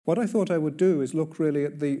What I thought I would do is look really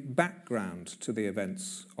at the background to the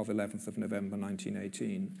events of 11th of November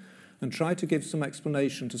 1918 and try to give some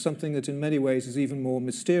explanation to something that in many ways is even more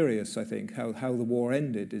mysterious, I think. How the war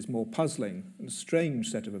ended is more puzzling and a strange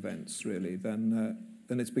set of events, really, than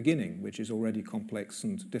its beginning, which is already complex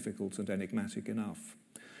and difficult and enigmatic enough.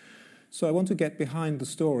 So I want to get behind the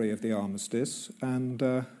story of the armistice,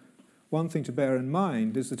 and one thing to bear in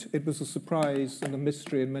mind is that it was a surprise and a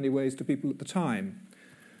mystery in many ways to people at the time.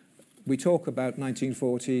 We talk about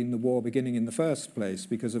 1914, the war beginning in the first place,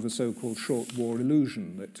 because of a so-called short war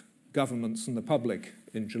illusion that governments and the public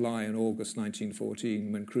in July and August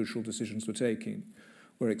 1914, when crucial decisions were taken,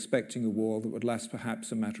 were expecting a war that would last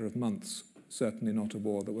perhaps a matter of months, certainly not a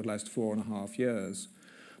war that would last 4.5 years.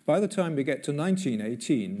 By the time we get to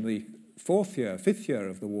 1918, the fifth year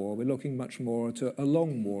of the war, we're looking much more at a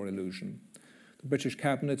long war illusion. The British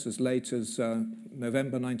Cabinet, as late as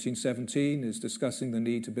November 1917, is discussing the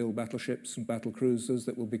need to build battleships and battle cruisers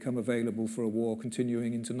that will become available for a war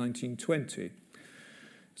continuing into 1920.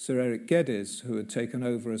 Sir Eric Geddes, who had taken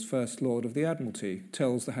over as First Lord of the Admiralty,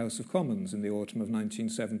 tells the House of Commons in the autumn of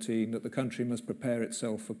 1917 that the country must prepare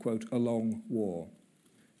itself for, quote, a long war.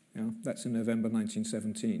 That's in November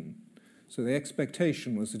 1917. So the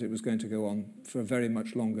expectation was that it was going to go on for a very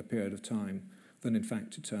much longer period of time than, in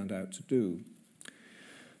fact, it turned out to do.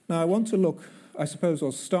 Now, I want to look, I suppose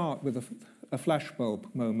I'll start with a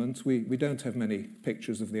flashbulb moment. We don't have many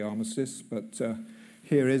pictures of the armistice, but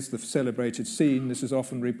here is the celebrated scene. This is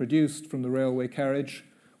often reproduced from the railway carriage,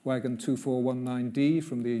 wagon 2419D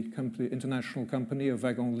from the International Company of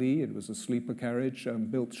Wagon-Lits. It was a sleeper carriage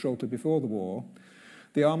built shortly before the war.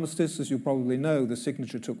 The armistice, as you probably know, the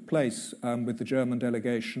signature took place with the German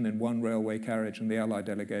delegation in one railway carriage and the Allied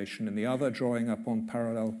delegation in the other, drawing up on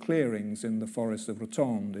parallel clearings in the forest of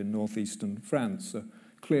Rotonde in northeastern France, a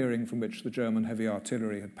clearing from which the German heavy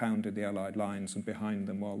artillery had pounded the Allied lines and behind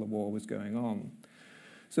them while the war was going on.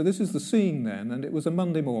 So this is the scene then, and it was a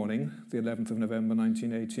Monday morning, the 11th of November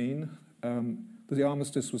 1918. The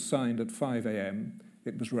armistice was signed at 5 a.m.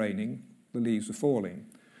 It was raining, the leaves were falling.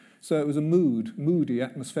 So it was a moody,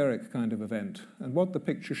 atmospheric kind of event. And what the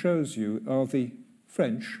picture shows you are the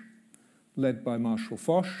French, led by Marshal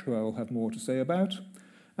Foch, who I will have more to say about,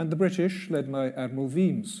 and the British, led by Admiral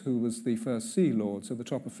Weems, who was the First Sea Lord, so the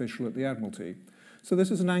top official at the Admiralty. So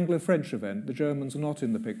this is an Anglo-French event. The Germans are not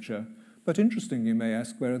in the picture. But interesting, you may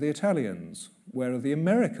ask, where are the Italians? Where are the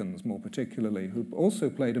Americans, more particularly, who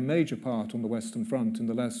also played a major part on the Western Front in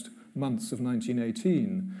the last months of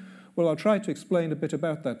 1918? Well, I'll try to explain a bit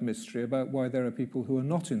about that mystery, about why there are people who are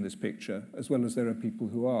not in this picture, as well as there are people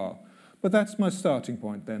who are. But that's my starting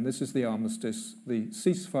point then. This is the armistice, the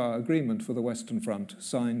ceasefire agreement for the Western Front,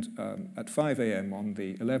 signed at 5 a.m. on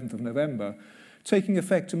the 11th of November, taking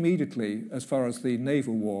effect immediately as far as the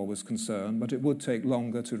naval war was concerned, but it would take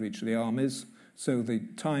longer to reach the armies. So the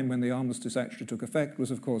time when the armistice actually took effect was,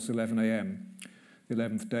 of course, 11 a.m., the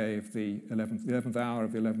 11th day of the 11th hour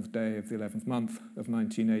of the 11th day of the 11th month of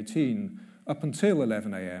 1918, up until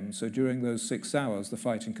 11 a.m. So during those 6 hours, the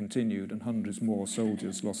fighting continued and hundreds more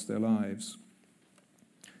soldiers lost their lives.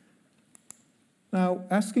 Now,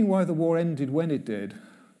 asking why the war ended when it did,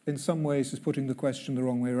 in some ways is putting the question the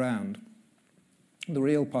wrong way around. The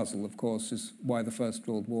real puzzle, of course, is why the First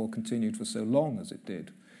World War continued for so long as it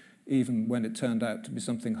did, even when it turned out to be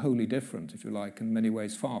something wholly different, if you like, in many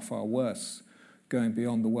ways far, far worse, going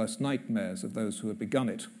beyond the worst nightmares of those who had begun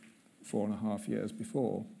it 4.5 years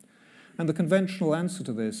before. And the conventional answer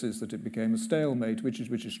to this is that it became a stalemate, which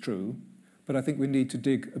is true, but I think we need to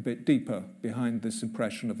dig a bit deeper behind this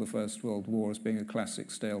impression of the First World War as being a classic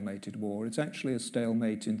stalemated war. It's actually a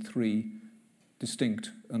stalemate in 3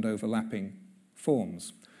 distinct and overlapping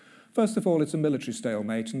forms. First of all, it's a military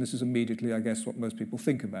stalemate, and this is immediately, I guess, what most people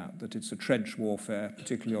think about, that it's a trench warfare,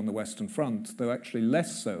 particularly on the Western Front, though actually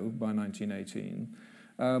less so by 1918.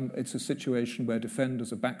 It's a situation where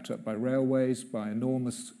defenders are backed up by railways, by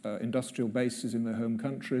enormous industrial bases in their home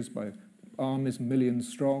countries, by armies millions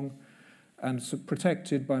strong, and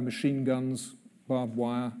protected by machine guns, barbed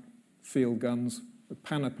wire, field guns, a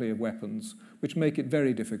panoply of weapons, which make it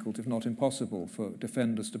very difficult, if not impossible, for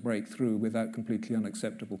defenders to break through without completely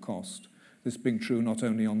unacceptable cost. This being true not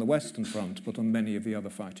only on the Western Front, but on many of the other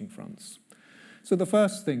fighting fronts. So the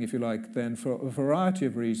first thing, if you like, then, for a variety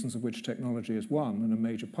of reasons of which technology is one, and a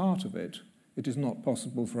major part of it, it is not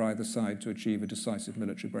possible for either side to achieve a decisive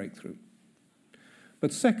military breakthrough.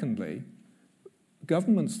 But secondly,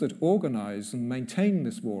 governments that organize and maintain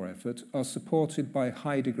this war effort are supported by a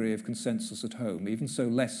high degree of consensus at home, even so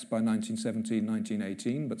less by 1917,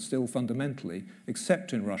 1918, but still fundamentally,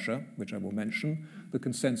 except in Russia, which I will mention, the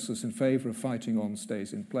consensus in favor of fighting on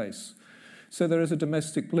stays in place. So there is a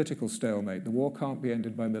domestic political stalemate. The war can't be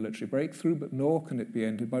ended by military breakthrough, but nor can it be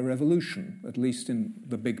ended by revolution, at least in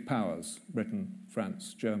the big powers, Britain,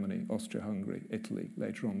 France, Germany, Austria-Hungary, Italy,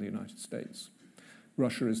 later on the United States.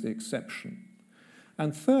 Russia is the exception.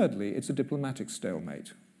 And thirdly, it's a diplomatic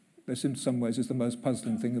stalemate. This in some ways is the most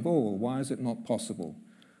puzzling thing of all. Why is it not possible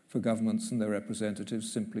for governments and their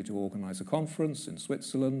representatives simply to organize a conference in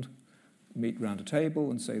Switzerland, meet round a table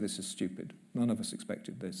and say, this is stupid. None of us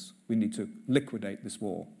expected this. We need to liquidate this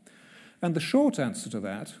war. And the short answer to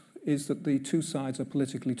that is that the two sides are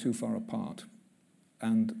politically too far apart.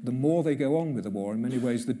 And the more they go on with the war, in many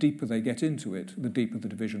ways, the deeper they get into it, the deeper the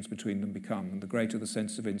divisions between them become, and the greater the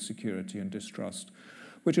sense of insecurity and distrust,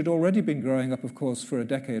 which had already been growing up, of course, for a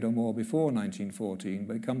decade or more before 1914,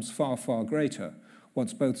 but becomes far, far greater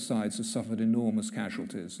once both sides have suffered enormous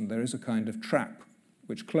casualties. And there is a kind of trap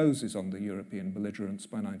which closes on the European belligerents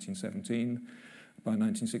by 1917. By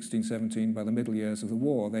 1916-17, by the middle years of the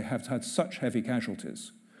war, they have had such heavy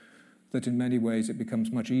casualties that in many ways it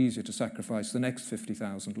becomes much easier to sacrifice the next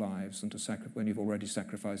 50,000 lives than when you've already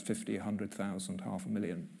sacrificed 50, 100,000,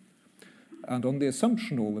 500,000. And on the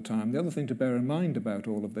assumption all the time, the other thing to bear in mind about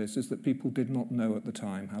all of this is that people did not know at the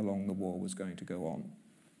time how long the war was going to go on.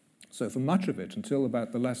 So for much of it, until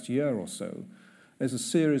about the last year or so, there's a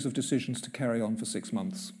series of decisions to carry on for 6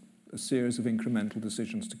 months, a series of incremental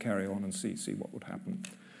decisions to carry on and see what would happen.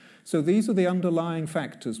 So these are the underlying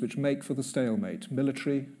factors which make for the stalemate: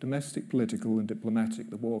 military, domestic, political, and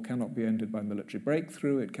diplomatic. The war cannot be ended by military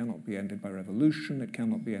breakthrough, it cannot be ended by revolution, it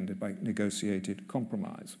cannot be ended by negotiated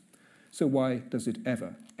compromise. So why does it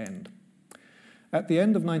ever end? At the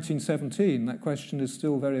end of 1917, that question is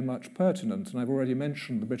still very much pertinent, and I've already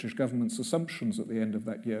mentioned the British government's assumptions at the end of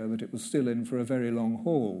that year that it was still in for a very long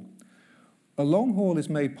haul. A long haul is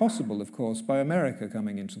made possible, of course, by America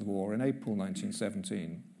coming into the war in April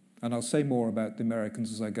 1917. And I'll say more about the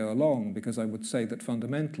Americans as I go along, because I would say that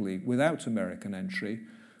fundamentally, without American entry,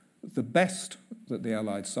 the best that the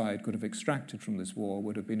Allied side could have extracted from this war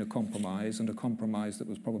would have been a compromise, and a compromise that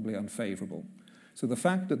was probably unfavourable. So the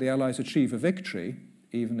fact that the Allies achieve a victory,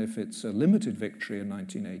 even if it's a limited victory in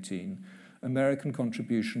 1918, American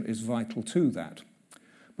contribution is vital to that.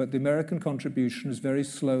 But the American contribution is very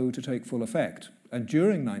slow to take full effect. And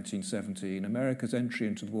during 1917, America's entry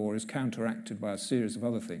into the war is counteracted by a series of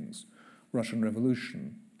other things: Russian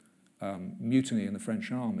Revolution, mutiny in the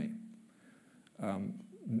French army,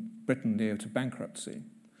 Britain near to bankruptcy.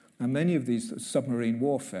 And many of these, submarine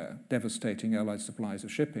warfare, devastating Allied supplies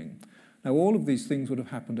of shipping. Now, all of these things would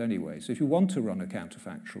have happened anyway. So if you want to run a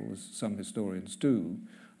counterfactual, as some historians do,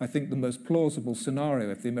 I think the most plausible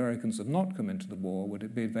scenario, if the Americans had not come into the war, would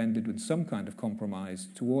have been ended with some kind of compromise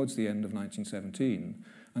towards the end of 1917,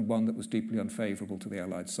 and one that was deeply unfavourable to the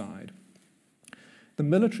Allied side. The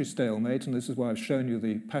military stalemate, and this is why I've shown you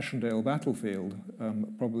the Passchendaele battlefield,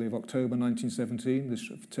 probably of October 1917,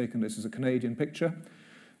 I've taken this as a Canadian picture,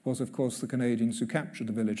 was, of course, the Canadians who captured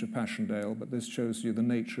the village of Passchendaele, but this shows you the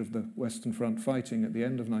nature of the Western Front fighting at the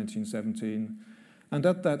end of 1917. And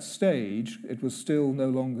at that stage, it was still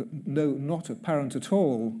not apparent at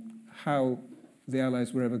all how the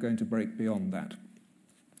Allies were ever going to break beyond that.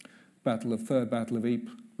 Third Battle of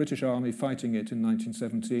Ypres, British Army fighting it in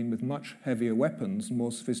 1917 with much heavier weapons and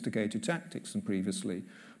more sophisticated tactics than previously.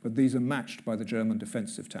 But these are matched by the German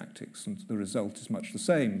defensive tactics, and the result is much the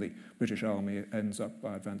same. The British Army ends up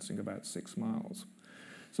by advancing about 6 miles.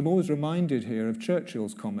 So I'm always reminded here of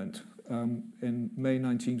Churchill's comment in May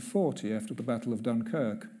 1940, after the Battle of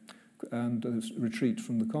Dunkirk and a retreat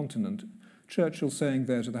from the continent. Churchill saying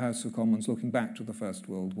there to the House of Commons, looking back to the First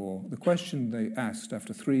World War, the question they asked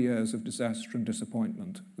after 3 years of disaster and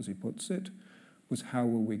disappointment, as he puts it, was how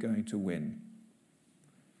were we going to win?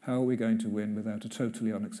 How are we going to win without a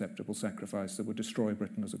totally unacceptable sacrifice that would destroy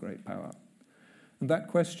Britain as a great power? And that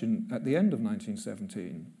question, at the end of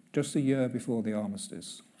 1917, just a year before the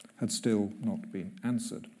armistice, had still not been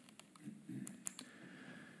answered.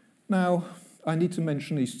 Now, I need to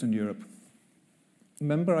mention Eastern Europe.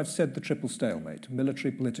 Remember, I've said the triple stalemate: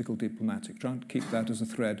 military, political, diplomatic. Trying to keep that as a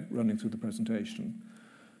thread running through the presentation.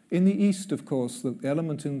 In the East, of course, the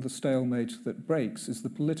element in the stalemate that breaks is the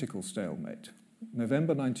political stalemate.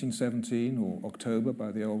 November 1917, or October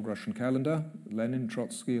by the old Russian calendar, Lenin,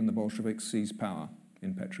 Trotsky, and the Bolsheviks seize power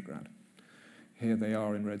in Petrograd. Here they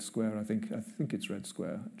are in Red Square. I think it's Red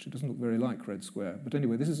Square. Actually, it doesn't look very like Red Square. But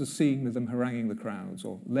anyway, this is a scene with them haranguing the crowds,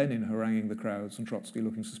 or Lenin haranguing the crowds, and Trotsky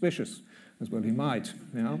looking suspicious, as well he might.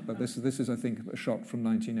 But this is, I think, a shot from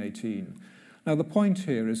 1918. Now, the point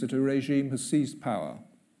here is that a regime has seized power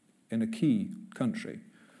in a key country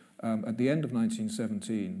at the end of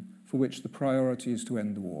 1917, for which the priority is to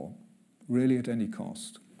end the war, really at any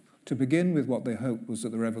cost. To begin with, what they hoped was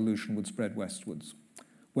that the revolution would spread westwards.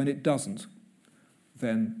 When it doesn't,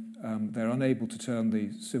 then they're unable to turn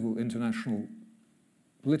the civil international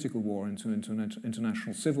political war into an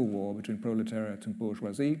international civil war between proletariat and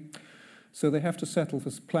bourgeoisie. So they have to settle for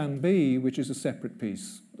Plan B, which is a separate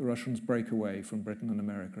peace. The Russians break away from Britain and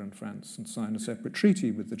America and France and sign a separate treaty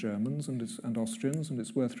with the Germans and Austrians, and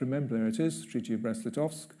it's worth remembering, there it is, Treaty of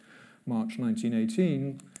Brest-Litovsk, March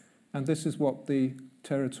 1918, and this is what the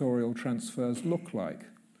territorial transfers look like.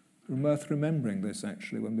 Worth remembering this,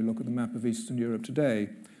 actually, when we look at the map of Eastern Europe today.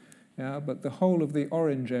 But the whole of the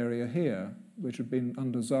orange area here, which had been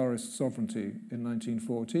under Tsarist sovereignty in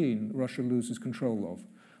 1914, Russia loses control of.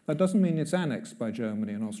 That doesn't mean it's annexed by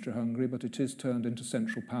Germany and Austria-Hungary, but it is turned into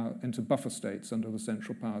central power, into buffer states under the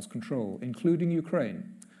Central Powers' control, including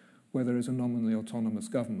Ukraine, where there is a nominally autonomous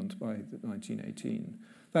government by 1918.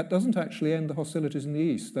 That doesn't actually end the hostilities in the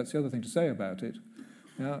East. That's the other thing to say about it.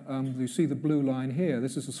 You see the blue line here.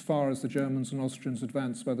 This is as far as the Germans and Austrians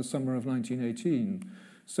advanced by the summer of 1918.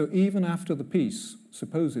 So even after the peace,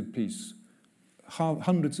 supposed peace,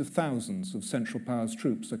 hundreds of thousands of Central Powers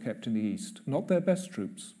troops are kept in the East. Not their best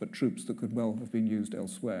troops, but troops that could well have been used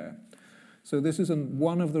elsewhere. So this is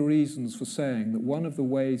one of the reasons for saying that one of the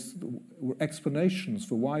ways, explanations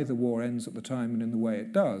for why the war ends at the time and in the way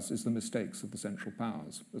it does, is the mistakes of the Central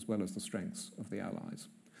Powers, as well as the strengths of the Allies.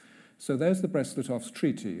 So there's the Brest-Litovsk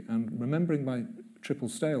Treaty, and remembering my triple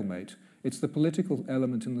stalemate, it's the political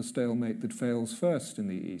element in the stalemate that fails first in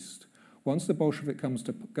the East. Once the Bolshevik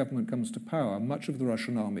government comes to power, much of the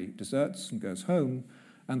Russian army deserts and goes home,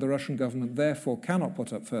 and the Russian government therefore cannot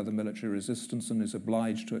put up further military resistance and is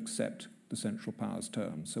obliged to accept the Central Powers'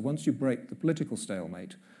 terms. So once you break the political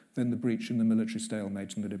stalemate, then the breach in the military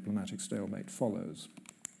stalemate and the diplomatic stalemate follows.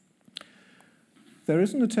 There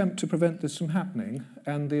is an attempt to prevent this from happening,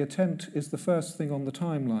 and the attempt is the first thing on the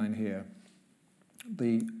timeline here.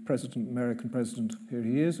 The American president, here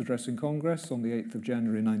he is, addressing Congress on the 8th of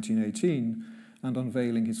January 1918 and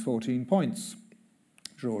unveiling his 14 points.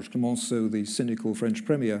 Georges Clemenceau, the cynical French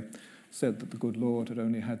premier, said that the good Lord had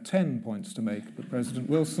only had 10 points to make, but President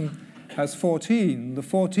Wilson has 14, the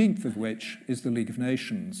 14th of which is the League of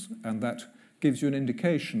Nations, and that gives you an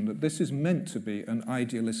indication that this is meant to be an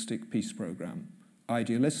idealistic peace program.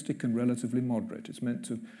 Idealistic and relatively moderate. It's meant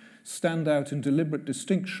to stand out in deliberate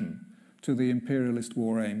distinction to the imperialist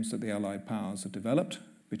war aims that the Allied powers had developed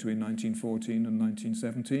between 1914 and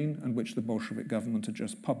 1917, and which the Bolshevik government had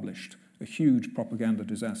just published, a huge propaganda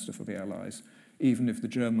disaster for the Allies, even if the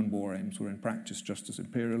German war aims were in practice just as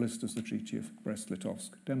imperialist as the Treaty of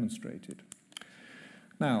Brest-Litovsk demonstrated.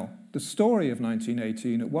 Now, the story of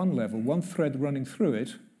 1918 at one level, one thread running through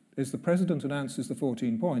it, is the president announces the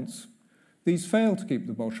 14 points. These fail to keep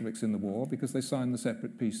the Bolsheviks in the war because they signed the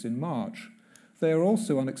separate peace in March. They are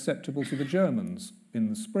also unacceptable to the Germans in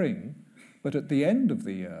the spring, but at the end of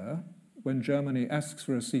the year, when Germany asks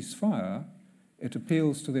for a ceasefire, it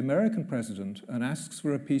appeals to the American president and asks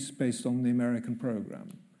for a peace based on the American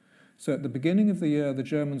program. So at the beginning of the year, the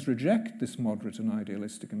Germans reject this moderate and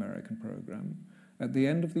idealistic American program. At the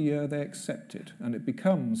end of the year, they accept it, and it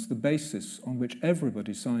becomes the basis on which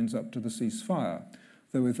everybody signs up to the ceasefire,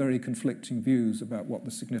 though with very conflicting views about what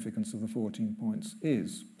the significance of the 14 points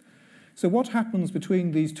is. So what happens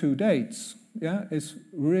between these two dates is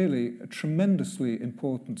really a tremendously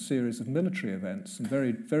important series of military events, and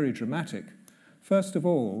very, very dramatic. First of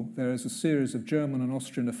all, there is a series of German and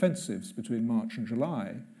Austrian offensives between March and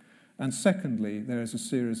July, and secondly, there is a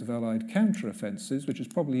series of Allied counter-offensives, which is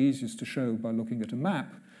probably easiest to show by looking at a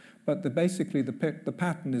map, but basically the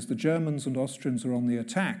pattern is the Germans and Austrians are on the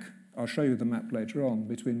attack. I'll show you the map later on,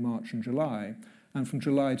 between March and July, and from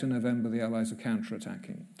July to November the Allies are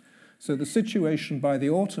counter-attacking. So the situation by the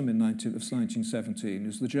autumn of 1917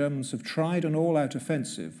 is the Germans have tried an all-out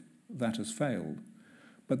offensive. That has failed.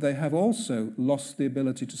 But they have also lost the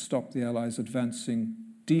ability to stop the Allies advancing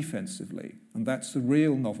defensively, and that's the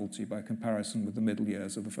real novelty by comparison with the middle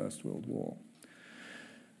years of the First World War.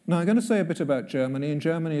 Now, I'm going to say a bit about Germany, and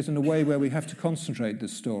Germany is in a way where we have to concentrate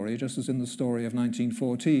this story, just as in the story of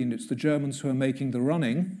 1914. It's the Germans who are making the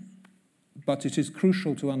running, but it is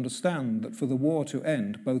crucial to understand that for the war to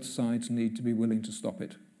end, both sides need to be willing to stop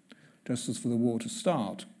it. Just as for the war to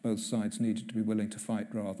start, both sides needed to be willing to fight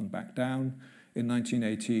rather than back down. In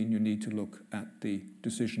 1918, you need to look at the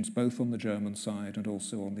decisions both on the German side and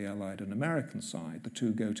also on the Allied and American side. The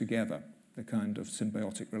two go together, a kind of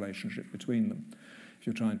symbiotic relationship between them, if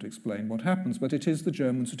you're trying to explain what happens. But it is the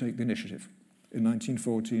Germans who take the initiative in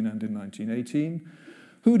 1914 and in 1918.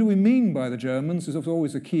 Who do we mean by the Germans is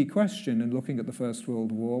always a key question in looking at the First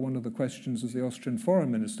World War. One of the questions, as the Austrian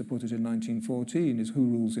foreign minister put it in 1914, is who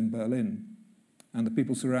rules in Berlin? And the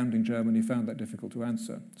people surrounding Germany found that difficult to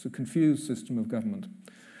answer. It's a confused system of government.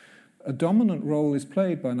 A dominant role is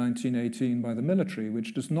played by 1918 by the military,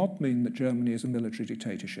 which does not mean that Germany is a military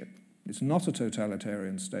dictatorship. It's not a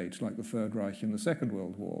totalitarian state like the Third Reich in the Second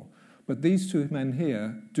World War. But these two men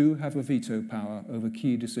here do have a veto power over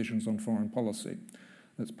key decisions on foreign policy.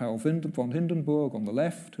 That's Paul von Hindenburg on the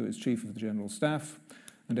left, who is Chief of the General Staff,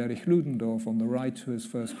 and Erich Ludendorff on the right, who is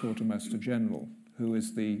First Quartermaster General, who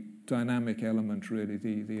is the dynamic element, really,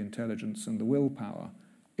 the intelligence and the willpower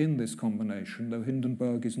in this combination, though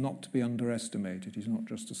Hindenburg is not to be underestimated. He's not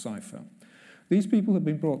just a cipher. These people have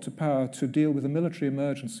been brought to power to deal with a military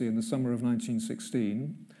emergency in the summer of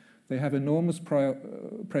 1916. They have enormous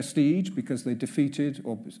prestige because they defeated,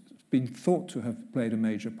 or been thought to have played a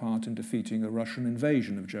major part in defeating a Russian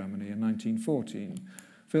invasion of Germany in 1914.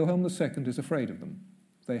 Wilhelm II is afraid of them.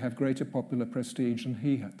 They have greater popular prestige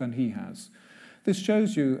than he has. This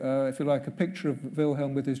shows you, if you like, a picture of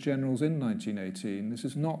Wilhelm with his generals in 1918. This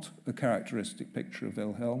is not a characteristic picture of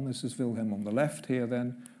Wilhelm. This is Wilhelm on the left here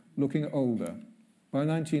then, looking older. By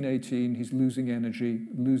 1918, he's losing energy,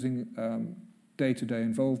 losing day-to-day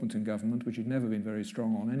involvement in government, which he'd never been very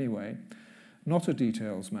strong on anyway. Not a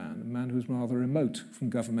details man, a man who's rather remote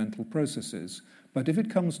from governmental processes. But if it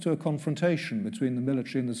comes to a confrontation between the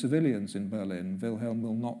military and the civilians in Berlin, Wilhelm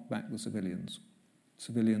will not back the civilians.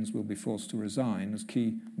 Civilians will be forced to resign, as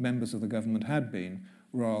key members of the government had been,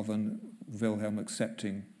 rather than Wilhelm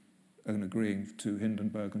accepting and agreeing to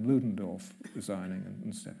Hindenburg and Ludendorff resigning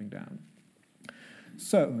and stepping down.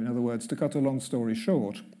 So, in other words, to cut a long story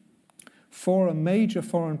short, for a major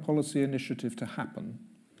foreign policy initiative to happen,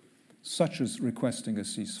 such as requesting a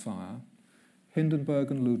ceasefire, Hindenburg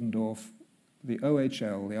and Ludendorff, the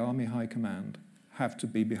OHL, the Army High Command, have to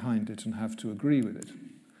be behind it and have to agree with it.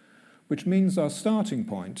 Which means our starting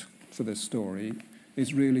point for this story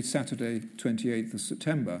is really Saturday, 28th of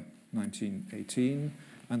September, 1918,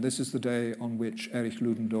 and this is the day on which Erich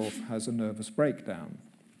Ludendorff has a nervous breakdown.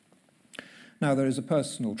 Now, there is a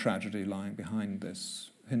personal tragedy lying behind this.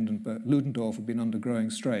 Ludendorff had been under growing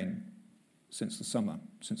strain since the summer,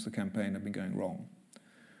 since the campaign had been going wrong.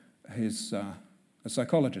 A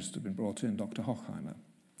psychologist had been brought in, Dr. Hochheimer.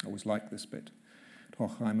 I always liked this bit.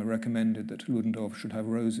 Hochheimer recommended that Ludendorff should have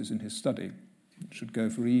roses in his study, should go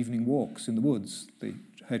for evening walks in the woods. The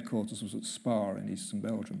headquarters was at Spa in eastern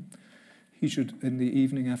Belgium. He should, in the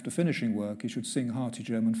evening after finishing work, he should sing hearty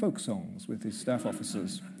German folk songs with his staff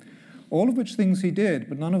officers. All of which things he did,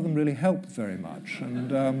 but none of them really helped very much.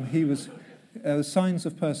 And he was signs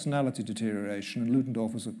of personality deterioration, and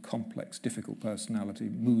Ludendorff was a complex, difficult personality,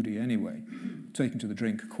 moody anyway, taken to the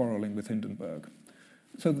drink, quarrelling with Hindenburg.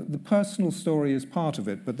 So the personal story is part of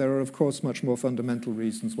it, but there are, of course, much more fundamental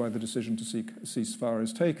reasons why the decision to seek a ceasefire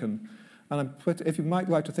is taken. And if you might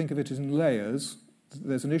like to think of it as in layers,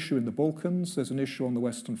 there's an issue in the Balkans, there's an issue on the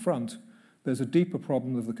Western Front, there's a deeper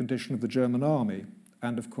problem of the condition of the German army,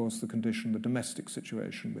 and, of course, the domestic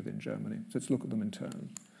situation within Germany. So let's look at them in turn.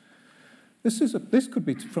 This could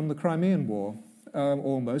be from the Crimean War,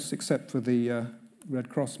 almost, except for the Red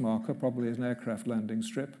Cross marker, probably as an aircraft landing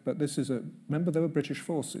strip. But this is remember, there were British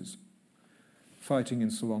forces fighting in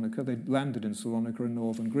Salonika. They landed in Salonika in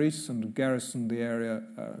northern Greece and garrisoned the area,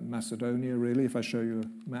 Macedonia, really. If I show you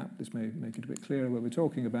a map, this may make it a bit clearer what we're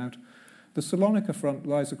talking about. The Salonika front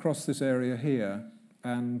lies across this area here,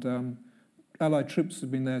 and Allied troops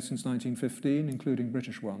had been there since 1915, including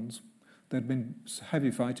British ones. There'd been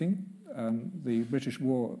heavy fighting. The British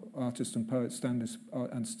war artist and poet Stanley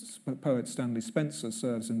Spencer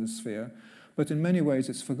serves in this sphere, but in many ways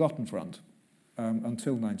it's forgotten front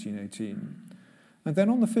until 1918. And then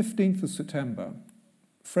on the 15th of September,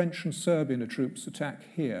 French and Serbian troops attack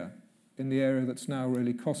here in the area that's now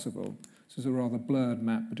really Kosovo. This is a rather blurred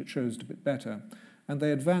map, but it shows it a bit better. And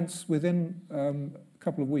they advance within a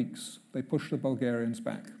couple of weeks. They push the Bulgarians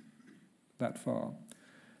back that far.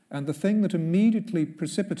 And the thing that immediately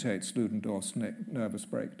precipitates Ludendorff's nervous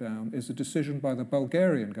breakdown is a decision by the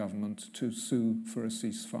Bulgarian government to sue for a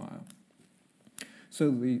ceasefire.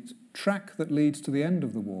 So the track that leads to the end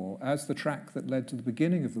of the war, as the track that led to the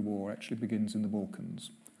beginning of the war, actually begins in the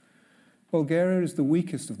Balkans. Bulgaria is the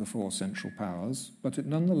weakest of the four Central Powers, but it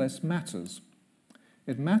nonetheless matters.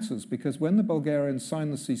 It matters because when the Bulgarians sign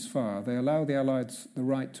the ceasefire, they allow the Allies the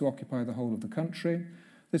right to occupy the whole of the country.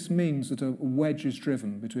 This means that a wedge is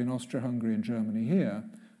driven between Austria-Hungary and Germany here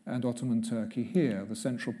and Ottoman Turkey here. The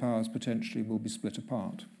Central Powers potentially will be split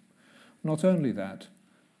apart. Not only that,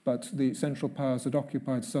 but the Central Powers had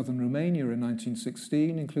occupied southern Romania in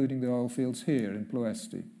 1916, including the oil fields here in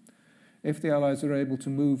Ploiești. If the Allies are able to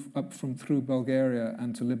move up through Bulgaria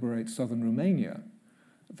and to liberate southern Romania,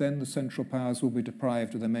 then the Central Powers will be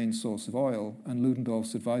deprived of their main source of oil, and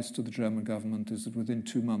Ludendorff's advice to the German government is that within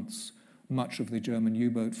 2 months, much of the German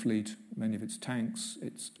U-boat fleet, many of its tanks,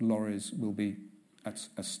 its lorries, will be at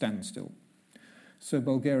a standstill. So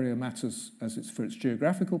Bulgaria matters for its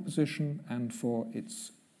geographical position and for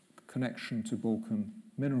its connection to Balkan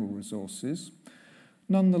mineral resources.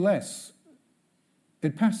 Nonetheless,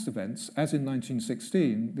 in past events, as in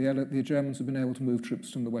 1916, the Germans have been able to move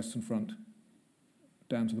troops from the Western Front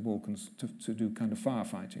down to the Balkans to do kind of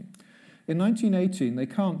firefighting. In 1918, they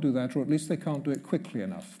can't do that, or at least they can't do it quickly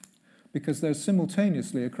enough, because there's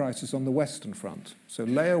simultaneously a crisis on the Western Front. So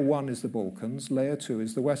layer 1 is the Balkans, layer 2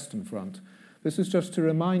 is the Western Front. This is just to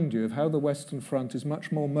remind you of how the Western Front is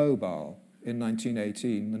much more mobile in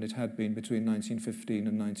 1918 than it had been between 1915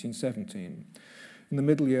 and 1917. In the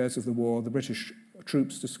middle years of the war, the British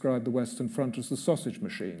troops described the Western Front as the sausage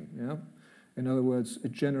machine. Yeah? In other words,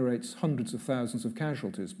 it generates hundreds of thousands of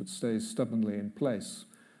casualties but stays stubbornly in place.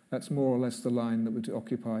 That's more or less the line that was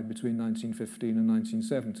occupied between 1915 and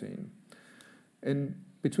 1917.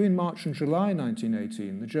 Between March and July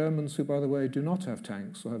 1918, the Germans, who, by the way, do not have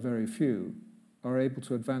tanks or have very few, are able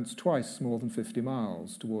to advance twice more than 50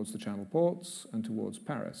 miles towards the Channel ports and towards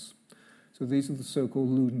Paris. So these are the so-called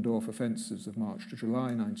Ludendorff offensives of March to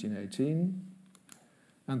July 1918.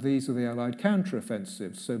 And these are the Allied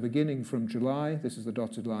counter-offensives. So beginning from July, this is the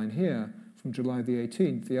dotted line here, from July the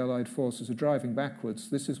 18th, the Allied forces are driving backwards.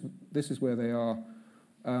 This is where they are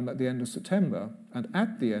at the end of September. And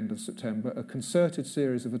at the end of September, a concerted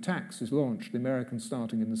series of attacks is launched, the Americans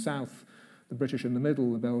starting in the south, the British in the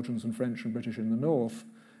middle, the Belgians and French and British in the north.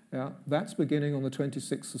 That's beginning on the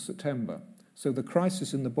 26th of September. So the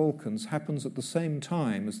crisis in the Balkans happens at the same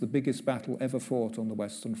time as the biggest battle ever fought on the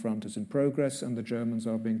Western Front is in progress and the Germans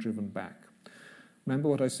are being driven back. Remember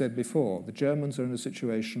what I said before, the Germans are in a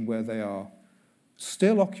situation where they are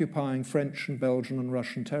still occupying French and Belgian and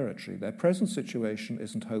Russian territory. Their present situation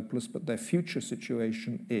isn't hopeless, but their future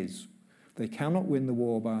situation is. They cannot win the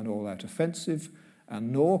war by an all-out offensive,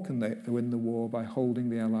 and nor can they win the war by holding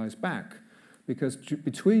the Allies back. Because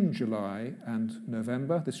between July and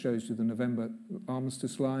November, this shows you the November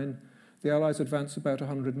armistice line, the Allies advance about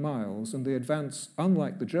 100 miles, and the advance,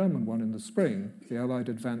 unlike the German one in the spring, the Allied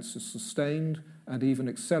advance is sustained and even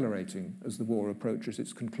accelerating as the war approaches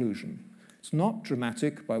its conclusion. It's not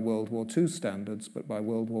dramatic by World War II standards, but by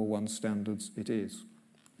World War I standards it is.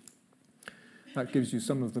 That gives you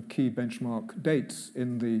some of the key benchmark dates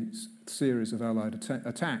in the series of Allied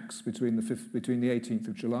attacks between the 18th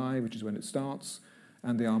of July, which is when it starts,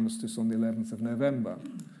 and the armistice on the 11th of November.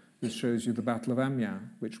 This shows you the Battle of Amiens,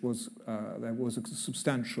 which was, there was a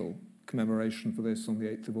substantial commemoration for this on the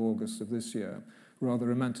 8th of August of this year. Rather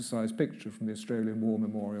romanticised picture from the Australian War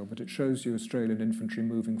Memorial, but it shows you Australian infantry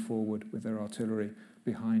moving forward with their artillery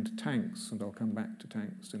behind tanks, and I'll come back to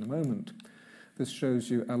tanks in a moment. This shows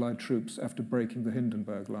you Allied troops after breaking the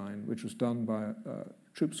Hindenburg Line, which was done by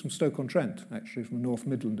troops from Stoke-on-Trent, actually from the North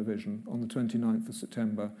Midland Division, on the 29th of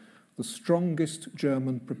September. The strongest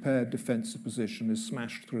German prepared defensive position is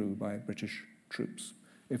smashed through by British troops.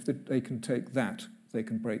 If they can take that, they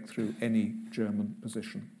can break through any German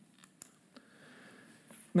position.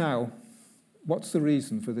 Now, what's the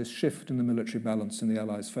reason for this shift in the military balance in the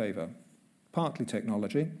Allies' favour? Partly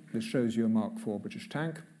technology. This shows you a Mark IV British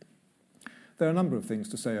tank. There are a number of things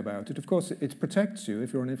to say about it. Of course, it protects you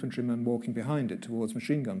if you're an infantryman walking behind it towards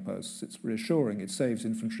machine gun posts. It's reassuring. It saves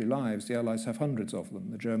infantry lives. The Allies have hundreds of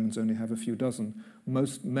them. The Germans only have a few dozen.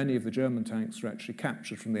 Many of the German tanks are actually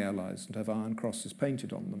captured from the Allies and have iron crosses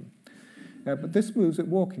painted on them. But this moves at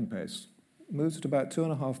walking pace. It moves at about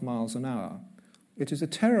 2.5 miles an hour. It is a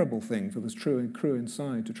terrible thing for the crew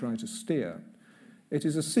inside to try to steer. It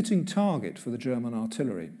is a sitting target for the German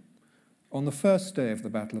artillery. On the first day of the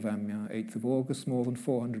Battle of Amiens, 8th of August, more than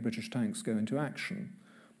 400 British tanks go into action.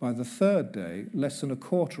 By the third day, less than a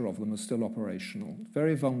quarter of them are still operational,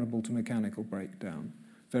 very vulnerable to mechanical breakdown,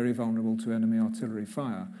 very vulnerable to enemy artillery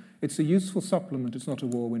fire. It's a useful supplement, it's not a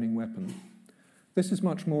war-winning weapon. This is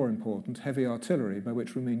much more important, heavy artillery, by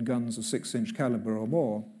which we mean guns of 6-inch caliber or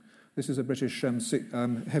more. This is a British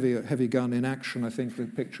heavy gun in action. I think the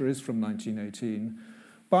picture is from 1918.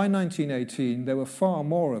 By 1918, there were far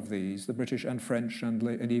more of these. The British and French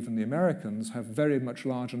and even the Americans have very much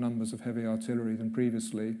larger numbers of heavy artillery than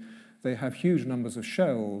previously. They have huge numbers of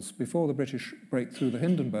shells. Before the British break through the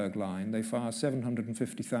Hindenburg Line, they fire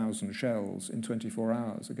 750,000 shells in 24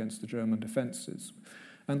 hours against the German defences.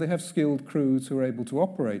 And they have skilled crews who are able to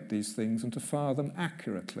operate these things and to fire them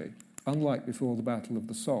accurately, unlike before the Battle of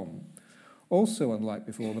the Somme. Also, unlike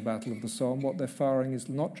before the Battle of the Somme, what they're firing is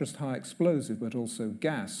not just high explosive, but also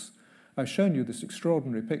gas. I've shown you this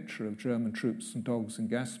extraordinary picture of German troops and dogs and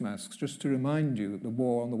gas masks, just to remind you that the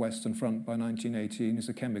war on the Western Front by 1918 is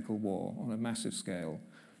a chemical war on a massive scale.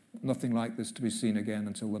 Nothing like this to be seen again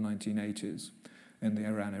until the 1980s in the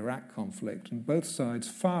Iran-Iraq conflict. And both sides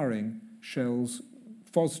firing shells,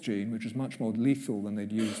 phosgene, which is much more lethal than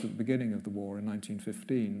they'd used at the beginning of the war in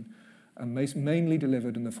 1915, and mainly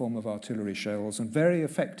delivered in the form of artillery shells, and very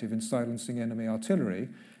effective in silencing enemy artillery,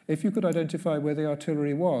 if you could identify where the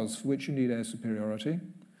artillery was, for which you need air superiority.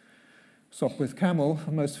 Sopwith Camel,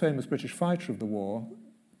 the most famous British fighter of the war,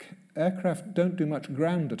 aircraft don't do much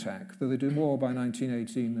ground attack, though they do more by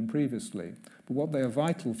 1918 than previously. But what they are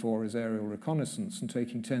vital for is aerial reconnaissance and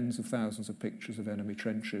taking tens of thousands of pictures of enemy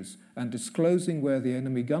trenches and disclosing where the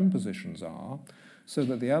enemy gun positions are, so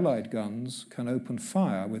that the Allied guns can open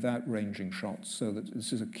fire without ranging shots. So that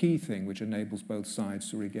this is a key thing which enables both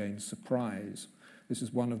sides to regain surprise. This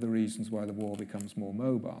is one of the reasons why the war becomes more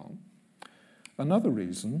mobile. Another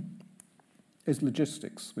reason is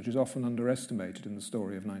logistics, which is often underestimated in the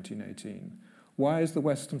story of 1918. Why is the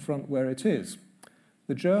Western Front where it is?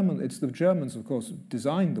 It's the Germans, of course,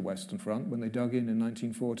 designed the Western Front when they dug in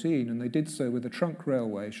 1914, and they did so with a trunk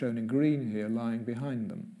railway, shown in green here, lying behind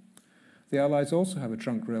them. The Allies also have a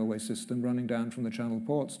trunk railway system running down from the Channel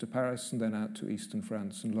ports to Paris and then out to eastern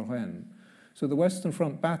France and Lorraine. So the Western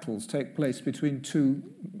Front battles take place between two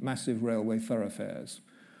massive railway thoroughfares.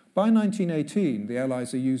 By 1918, the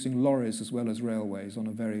Allies are using lorries as well as railways on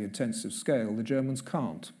a very intensive scale. The Germans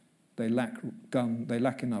can't. They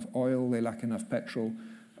lack enough oil, they lack enough petrol,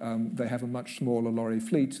 they have a much smaller lorry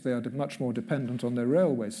fleet, they are much more dependent on their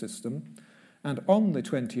railway system. And on the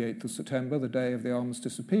 28th of September, the day of the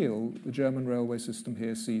armistice appeal, the German railway system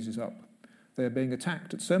here seizes up. They are being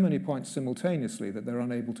attacked at so many points simultaneously that they're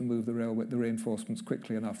unable to move the reinforcements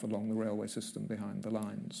quickly enough along the railway system behind the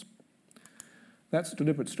lines. That's a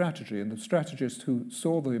deliberate strategy, and the strategist who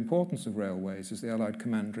saw the importance of railways is the Allied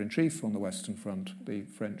Commander-in-Chief on the Western Front, the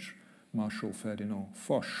French Marshal Ferdinand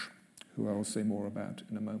Foch, who I will say more about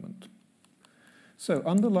in a moment. So,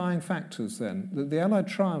 underlying factors then, the Allied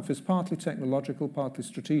triumph is partly technological, partly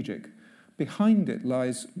strategic. Behind it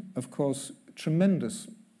lies, of course,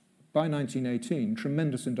 by 1918,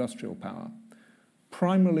 tremendous industrial power,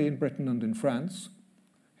 primarily in Britain and in France.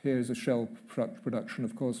 Here's a shell production,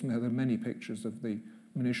 of course, and there are many pictures of the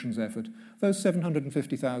munitions effort. Those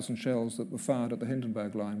 750,000 shells that were fired at the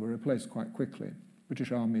Hindenburg Line were replaced quite quickly. The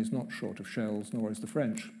British Army is not short of shells, nor is the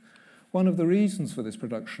French. One of the reasons for this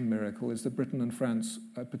production miracle is that Britain and France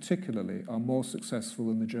particularly are more successful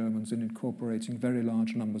than the Germans in incorporating very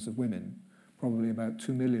large numbers of women, probably about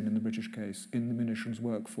 2 million in the British case, in the munitions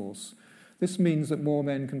workforce. This means that more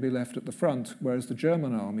men can be left at the front, whereas the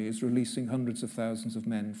German army is releasing hundreds of thousands of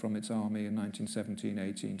men from its army in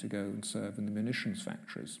 1917-18 to go and serve in the munitions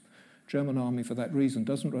factories. The German army, for that reason,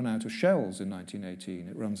 doesn't run out of shells in 1918,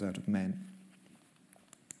 it runs out of men.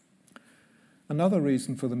 Another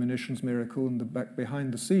reason for the munitions miracle and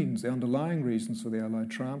behind the scenes, the underlying reasons for the Allied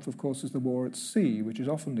triumph, of course, is the war at sea, which is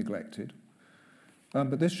often neglected.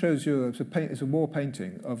 But this shows you, it's a war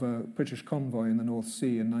painting of a British convoy in the North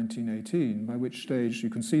Sea in 1918, by which stage you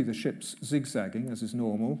can see the ships zigzagging, as is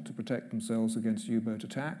normal, to protect themselves against U-boat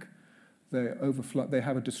attack. They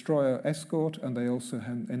have a destroyer escort, and they also,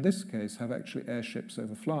 in this case, have actually airships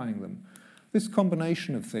overflying them. This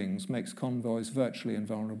combination of things makes convoys virtually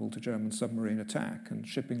invulnerable to German submarine attack, and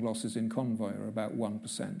shipping losses in convoy are about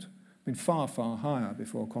 1%. Been far, far higher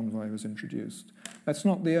before convoy was introduced. That's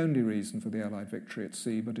not the only reason for the Allied victory at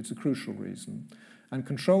sea, but it's a crucial reason. And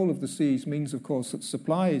control of the seas means, of course, that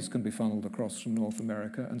supplies can be funneled across from North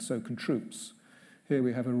America, and so can troops. Here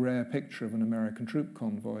we have a rare picture of an American troop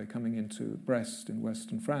convoy coming into Brest in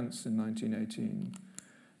western France in 1918.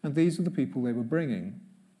 And these are the people they were bringing.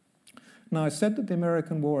 Now, I said that the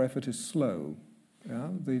American war effort is slow. Yeah?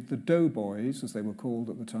 The doughboys, as they were called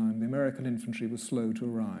at the time, the American infantry was slow to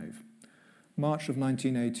arrive. March of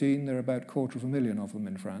 1918, there are about 250,000 of them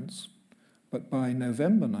in France. But by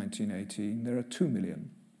November 1918, there are 2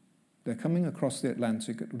 million. They're coming across the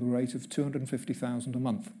Atlantic at the rate of 250,000 a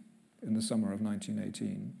month in the summer of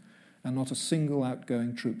 1918. And not a single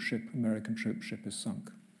outgoing troop ship, American troop ship, is sunk.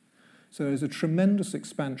 So there's a tremendous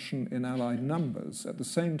expansion in Allied numbers at the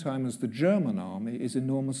same time as the German army is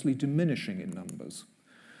enormously diminishing in numbers.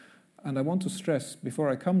 And I want to stress, before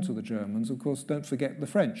I come to the Germans, of course, don't forget the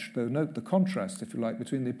French, though note the contrast, if you like,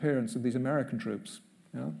 between the appearance of these American troops.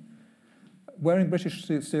 Yeah? Wearing British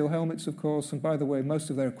steel helmets, of course, and by the way, most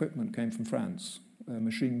of their equipment came from France. Their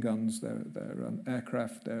machine guns, their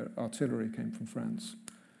aircraft, their artillery came from France.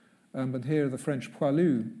 But here the French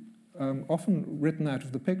poilus, often written out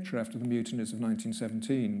of the picture after the mutinies of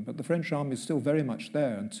 1917, but the French army is still very much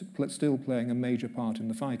there and still playing a major part in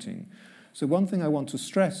the fighting. So one thing I want to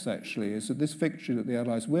stress, actually, is that this victory that the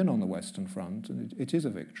Allies win on the Western Front, and it is a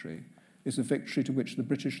victory to which the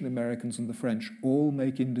British and the Americans and the French all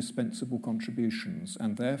make indispensable contributions,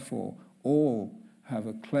 and therefore all have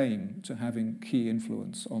a claim to having key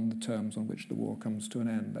influence on the terms on which the war comes to an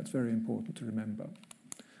end. That's very important to remember.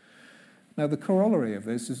 Now, the corollary of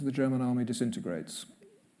this is the German army disintegrates.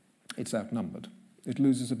 It's outnumbered. It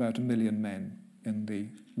loses about 1 million men in the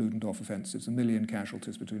Ludendorff offensives, 1 million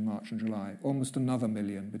casualties between March and July, almost another 1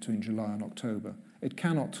 million between July and October. It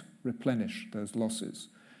cannot replenish those losses.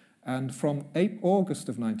 And from August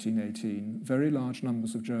of 1918, very large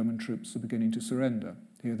numbers of German troops are beginning to surrender.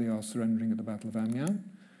 Here they are surrendering at the Battle of Amiens.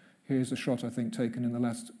 Here's a shot, I think, taken in the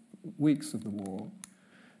last weeks of the war.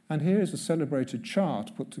 And here is a celebrated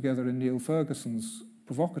chart put together in Neil Ferguson's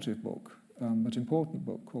provocative book, but important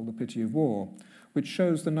book called The Pity of War, which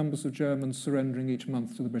shows the numbers of Germans surrendering each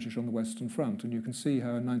month to the British on the Western Front. And you can see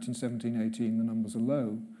how in 1917-18 the numbers are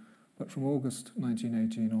low, but from August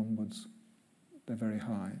 1918 onwards, they're very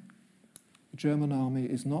high. The German army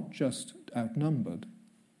is not just outnumbered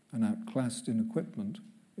and outclassed in equipment,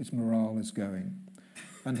 its morale is going.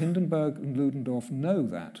 And Hindenburg and Ludendorff know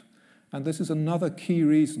that. And this is another key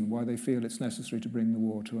reason why they feel it's necessary to bring the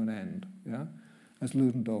war to an end. Yeah? As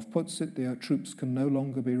Ludendorff puts it, the troops can no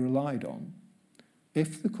longer be relied on.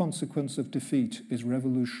 If the consequence of defeat is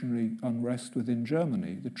revolutionary unrest within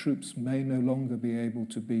Germany, the troops may no longer be able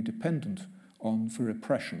to be dependent on for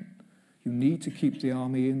repression. You need to keep the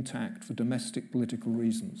army intact for domestic political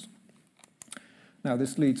reasons. Now,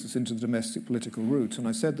 this leads us into the domestic political route, and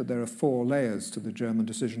I said that there are 4 layers to the German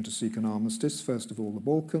decision to seek an armistice. First of all, the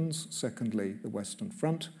Balkans. Secondly, the Western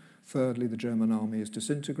Front. Thirdly, the German army is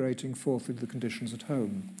disintegrating. Fourthly, the conditions at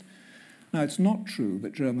home. Now, it's not true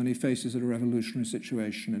that Germany faces a revolutionary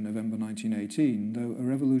situation in November 1918, though a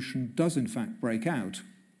revolution does in fact break out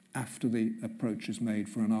after the approach is made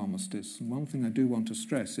for an armistice. And one thing I do want to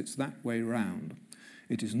stress, it's that way round.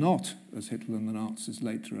 It is not, as Hitler and the Nazis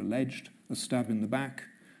later alleged, a stab in the back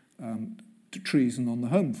to treason on the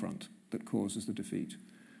home front that causes the defeat.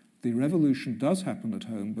 The revolution does happen at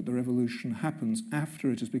home, but the revolution happens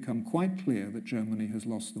after it has become quite clear that Germany has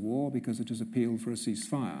lost the war because it has appealed for a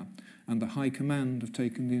ceasefire, and the High Command have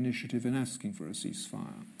taken the initiative in asking for a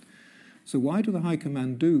ceasefire. So why do the High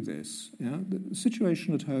Command do this? Yeah, the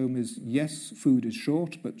situation at home is, yes, food is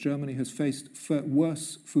short, but Germany has faced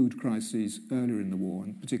worse food crises earlier in the war,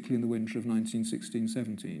 and particularly in the winter of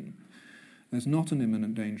 1916-17. There's not an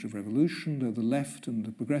imminent danger of revolution, though the left and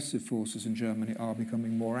the progressive forces in Germany are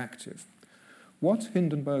becoming more active. What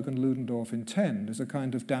Hindenburg and Ludendorff intend is a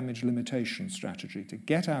kind of damage limitation strategy to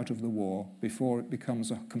get out of the war before it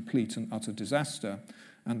becomes a complete and utter disaster,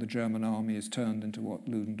 and the German army is turned into what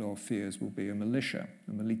Ludendorff fears will be a militia,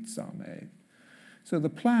 a Milizarmee. So the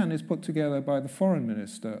plan is put together by the foreign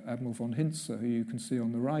minister, Admiral von Hintze, who you can see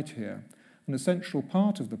on the right here. An essential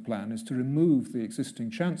part of the plan is to remove the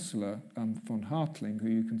existing Chancellor, von Hartling, who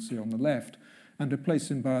you can see on the left, and replace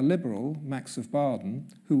him by a liberal, Max of Baden,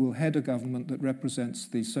 who will head a government that represents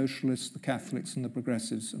the socialists, the Catholics and the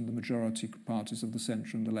progressives and the majority parties of the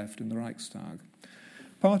centre and the left in the Reichstag.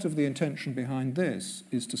 Part of the intention behind this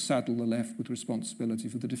is to saddle the left with responsibility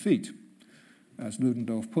for the defeat. As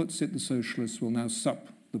Ludendorff puts it, the socialists will now sup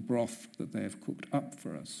the broth that they have cooked up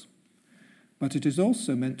for us. But it is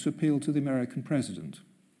also meant to appeal to the American president.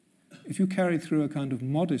 If you carry through a kind of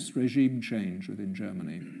modest regime change within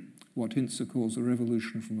Germany, what Hintze calls a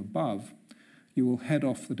revolution from above, you will head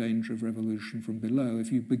off the danger of revolution from below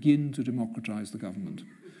if you begin to democratize the government.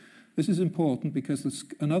 This is important because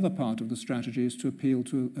another part of the strategy is to appeal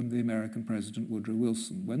to the American president, Woodrow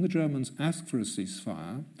Wilson. When the Germans ask for a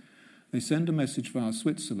ceasefire, they send a message via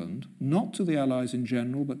Switzerland, not to the Allies in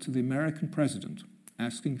general, but to the American president,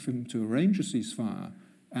 asking for him to arrange a ceasefire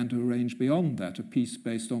and to arrange beyond that a peace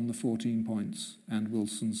based on the 14 points and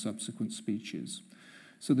Wilson's subsequent speeches.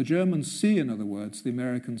 So the Germans see, in other words, the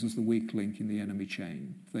Americans as the weak link in the enemy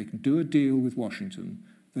chain. If they can do a deal with Washington,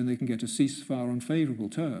 then they can get a ceasefire on favourable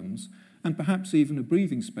terms and perhaps even a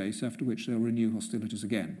breathing space after which they'll renew hostilities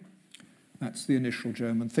again. That's the initial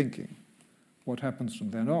German thinking. What happens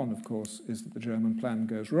from then on, of course, is that the German plan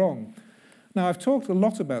goes wrong. Now, I've talked a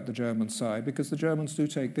lot about the German side because the Germans do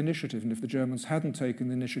take the initiative, and if the Germans hadn't taken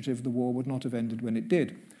the initiative, the war would not have ended when it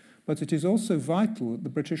did. But it is also vital that the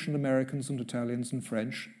British and Americans and Italians and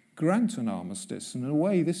French grant an armistice. And in a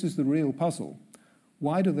way, this is the real puzzle.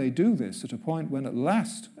 Why do they do this at a point when at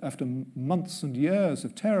last, after months and years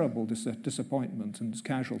of terrible disappointment and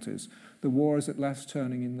casualties, the war is at last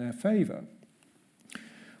turning in their favour?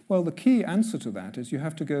 Well, the key answer to that is you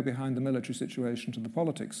have to go behind the military situation to the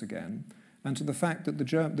politics again, and to the fact that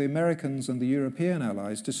the Americans and the European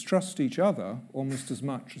allies distrust each other almost as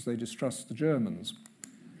much as they distrust the Germans.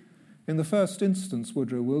 In the first instance,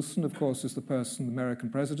 Woodrow Wilson, of course, is the American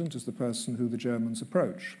president, is the person who the Germans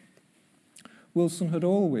approach. Wilson had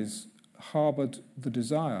always harboured the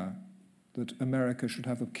desire that America should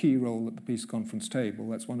have a key role at the peace conference table.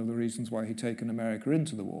 That's one of the reasons why he'd taken America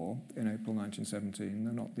into the war in April 1917.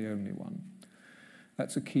 They're not the only one.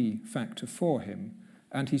 That's a key factor for him.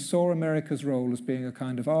 And he saw America's role as being a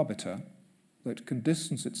kind of arbiter that can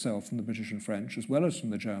distance itself from the British and French as well as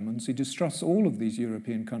from the Germans. He distrusts all of these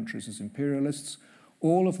European countries as imperialists.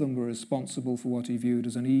 All of them were responsible for what he viewed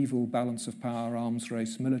as an evil balance of power, arms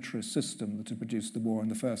race, militarist system that had produced the war in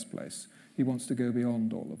the first place. He wants to go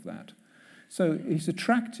beyond all of that. So he's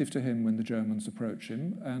attractive to him when the Germans approach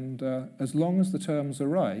him, and as long as the terms are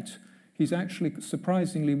right, he's actually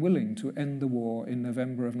surprisingly willing to end the war in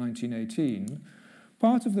November of 1918.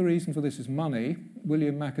 Part of the reason for this is money.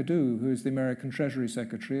 William McAdoo, who is the American Treasury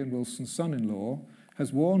Secretary and Wilson's son-in-law,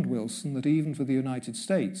 has warned Wilson that even for the United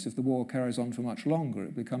States, if the war carries on for much longer, it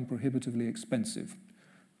will become prohibitively expensive.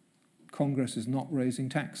 Congress is not raising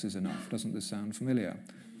taxes enough. Doesn't this sound familiar?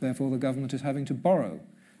 Therefore, the government is having to borrow,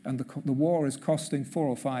 and the war is costing 4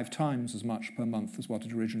 or 5 times as much per month as what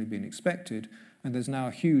had originally been expected, and there's now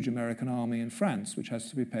a huge American army in France, which has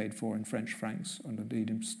to be paid for in French francs and indeed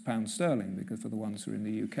in pounds sterling, because for the ones who are in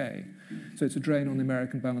the UK. So it's a drain on the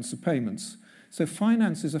American balance of payments. So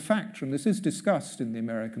finance is a factor, and this is discussed in the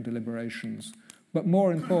American deliberations, but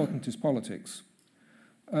more important is politics.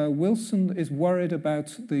 Wilson is worried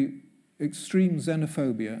about the extreme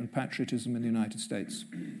xenophobia and patriotism in the United States,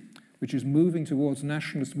 which is moving towards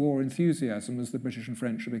nationalist war enthusiasm as the British and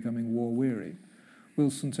French are becoming war-weary.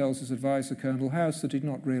 Wilson tells his advisor, Colonel House, that he'd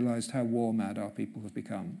not realised how war-mad our people have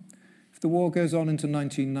become. If the war goes on into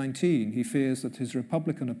 1919, he fears that his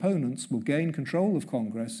Republican opponents will gain control of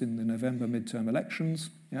Congress in the November midterm elections.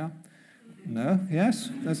 Yeah? No? Yes?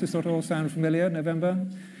 Does this sort of all sound familiar? November?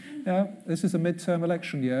 Yeah, this is a midterm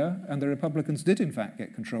election year, and the Republicans did in fact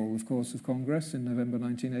get control, of course, of Congress in November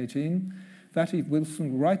 1918. That,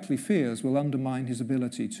 Wilson rightly fears, will undermine his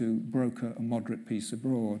ability to broker a moderate peace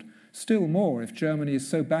abroad. Still more if Germany is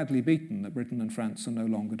so badly beaten that Britain and France are no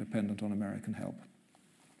longer dependent on American help.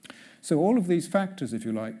 So all of these factors, if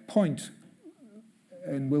you like, point,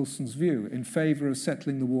 in Wilson's view, in favour of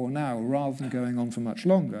settling the war now rather than going on for much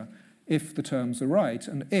longer, if the terms are right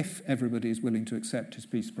and if everybody is willing to accept his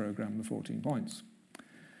peace programme, the 14 points.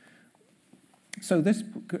 So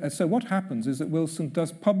what happens is that Wilson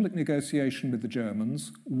does public negotiation with the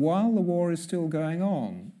Germans while the war is still going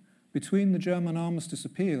on. Between the German armistice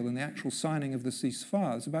appeal and the actual signing of the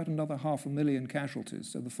ceasefire, there's about another 500,000 casualties.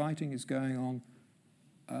 So the fighting is going on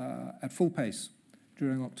at full pace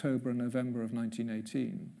during October and November of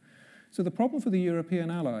 1918. So the problem for the European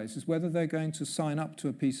allies is whether they're going to sign up to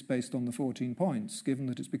a peace based on the 14 points, given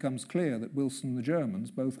that it becomes clear that Wilson and the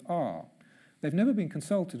Germans both are. They've never been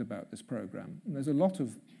consulted about this programme. And there's a lot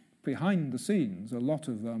of, behind the scenes, a lot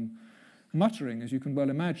of muttering, as you can well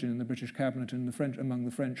imagine, in the British cabinet and among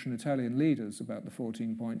the French and Italian leaders about the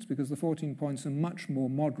 14 points, because the 14 points are much more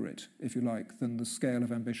moderate, if you like, than the scale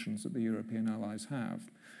of ambitions that the European allies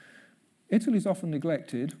have. Italy's often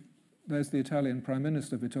neglected. There's the Italian Prime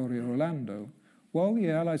Minister, Vittorio Orlando. While the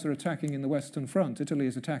Allies are attacking in the Western Front, Italy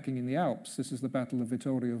is attacking in the Alps. This is the Battle of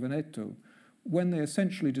Vittorio Veneto, when they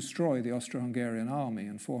essentially destroy the Austro-Hungarian army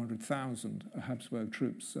and 400,000 Habsburg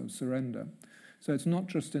troops surrender. So it's not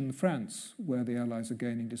just in France where the Allies are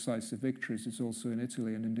gaining decisive victories, it's also in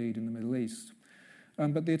Italy and indeed in the Middle East.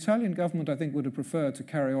 But the Italian government, I think, would have preferred to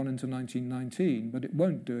carry on into 1919, but it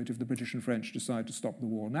won't do it if the British and French decide to stop the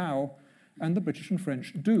war now, and the British and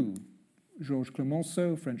French do. Georges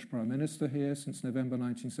Clemenceau, French Prime Minister here since November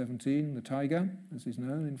 1917, the Tiger, as he's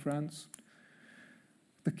known in France.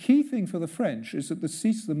 The key thing for the French is that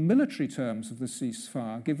the military terms of the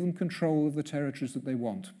ceasefire give them control of the territories that they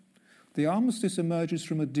want. The armistice emerges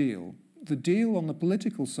from a deal. The deal on the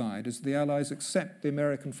political side is the Allies accept the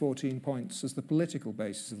American 14 points as the political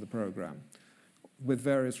basis of the programme, with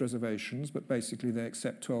various reservations, but basically they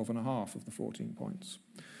accept 12.5 of the 14 points.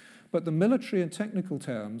 But the military and technical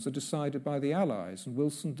terms are decided by the Allies, and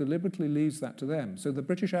Wilson deliberately leaves that to them. So the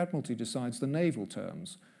British Admiralty decides the naval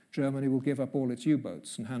terms. Germany will give up all its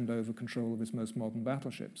U-boats and hand over control of its most modern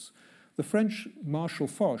battleships. The French Marshal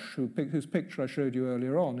Foch, whose picture I showed you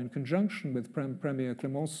earlier on, in conjunction with Premier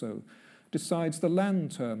Clemenceau, decides the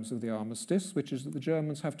land terms of the armistice, which is that the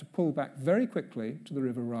Germans have to pull back very quickly to the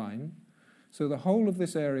River Rhine. So the whole of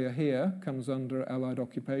this area here comes under Allied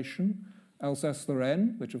occupation.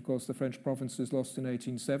 Alsace-Lorraine, which of course the French provinces lost in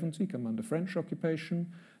 1870, come under French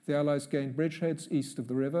occupation. The Allies gain bridgeheads east of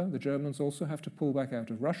the river. The Germans also have to pull back out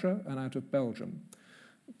of Russia and out of Belgium.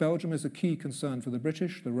 Belgium is a key concern for the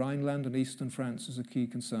British. The Rhineland and eastern France is a key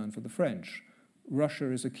concern for the French.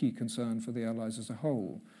 Russia is a key concern for the Allies as a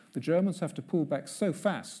whole. The Germans have to pull back so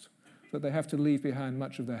fast that they have to leave behind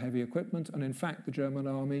much of their heavy equipment, and in fact the German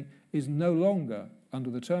army is no longer, under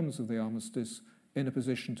the terms of the armistice, in a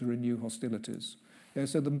position to renew hostilities.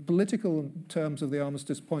 So the political terms of the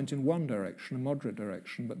armistice point in one direction, a moderate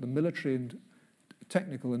direction, but the military and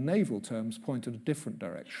technical and naval terms point in a different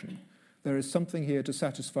direction. There is something here to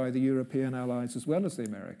satisfy the European allies as well as the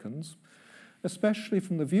Americans. Especially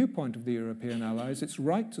from the viewpoint of the European allies, it's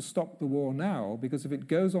right to stop the war now, because if it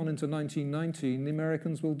goes on into 1919, the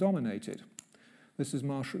Americans will dominate it. This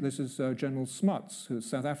is General Smuts, who's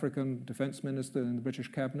South African defense minister in the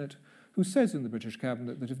British cabinet, who says in the British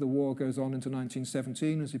cabinet that if the war goes on into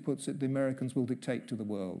 1917, as he puts it, the Americans will dictate to the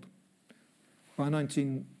world. By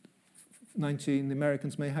 1919, the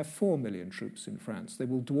Americans may have 4 million troops in France. They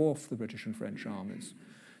will dwarf the British and French armies.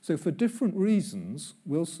 So for different reasons,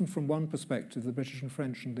 Wilson from one perspective, the British and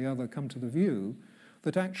French and the other, come to the view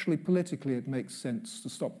that actually politically it makes sense to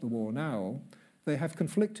stop the war now. They have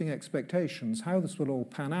conflicting expectations. How this will all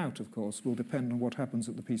pan out, of course, will depend on what happens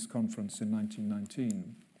at the peace conference in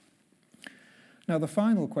 1919. Now, the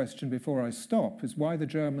final question before I stop is why the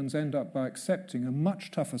Germans end up by accepting a much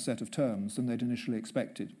tougher set of terms than they'd initially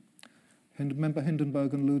expected. Remember,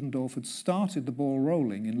 Hindenburg and Ludendorff had started the ball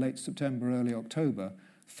rolling in late September, early October,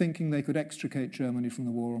 thinking they could extricate Germany from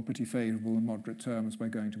the war on pretty favourable and moderate terms by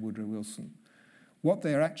going to Woodrow Wilson. What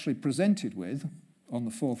they are actually presented with on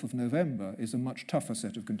the 4th of November is a much tougher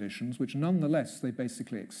set of conditions, which nonetheless they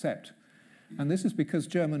basically accept. And this is because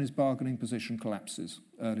Germany's bargaining position collapses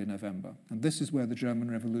early November. And this is where the German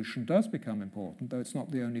Revolution does become important, though it's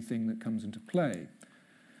not the only thing that comes into play.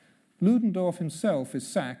 Ludendorff himself is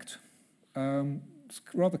sacked,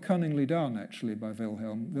 rather cunningly done, actually, by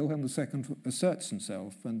Wilhelm. Wilhelm II asserts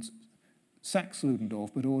himself and sacks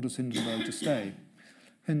Ludendorff, but orders Hindenburg to stay.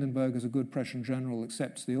 Hindenburg, as a good Prussian general,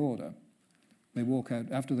 accepts the order. They walk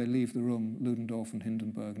out. After they leave the room, Ludendorff and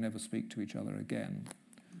Hindenburg never speak to each other again.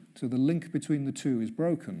 So the link between the two is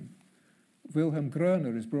broken. Wilhelm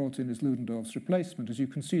Groener is brought in as Ludendorff's replacement. As you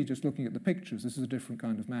can see, just looking at the pictures, this is a different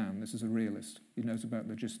kind of man. This is a realist. He knows about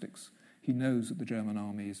logistics. He knows that the German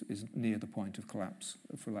army is near the point of collapse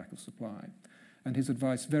for lack of supply. And his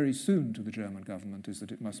advice very soon to the German government is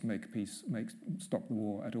that it must stop the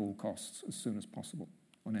war at all costs as soon as possible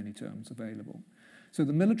on any terms available. So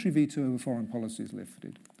the military veto over foreign policy is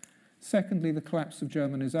lifted. Secondly, the collapse of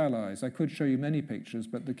Germany's allies. I could show you many pictures,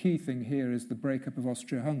 but the key thing here is the breakup of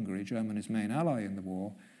Austria-Hungary, Germany's main ally in the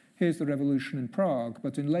war. Here's the revolution in Prague,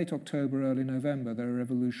 but in late October, early November, there are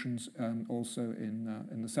revolutions also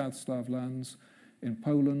in the South Slav lands, in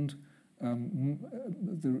Poland.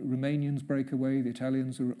 The Romanians break away, the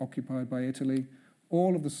Italians are occupied by Italy.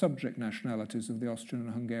 All of the subject nationalities of the Austrian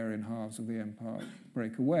and Hungarian halves of the empire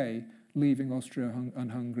break away, leaving Austria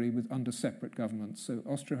and Hungary under separate governments. So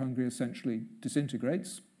Austria-Hungary essentially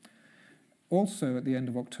disintegrates. Also, at the end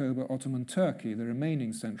of October, Ottoman Turkey, the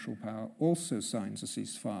remaining central power, also signs a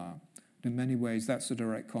ceasefire. In many ways, that's a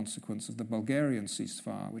direct consequence of the Bulgarian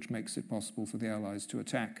ceasefire, which makes it possible for the Allies to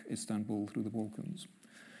attack Istanbul through the Balkans.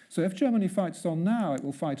 So if Germany fights on now, it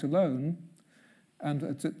will fight alone. And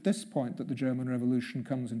it's at this point that the German Revolution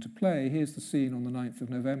comes into play. Here's the scene on the 9th of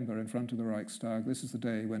November in front of the Reichstag. This is the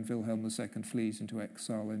day when Wilhelm II flees into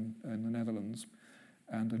exile in the Netherlands.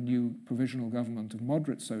 And a new provisional government of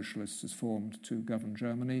moderate socialists is formed to govern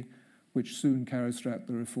Germany, which soon carries out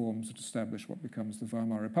the reforms that establish what becomes the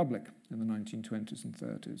Weimar Republic in the 1920s and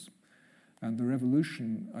 30s. And the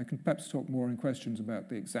revolution, I can perhaps talk more in questions about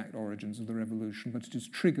the exact origins of the revolution, but it is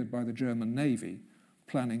triggered by the German Navy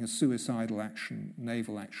planning a suicidal action,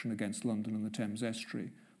 naval action against London and the Thames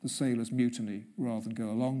estuary. The sailors mutiny rather than go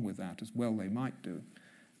along with that, as well they might do.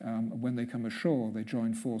 When they come ashore, they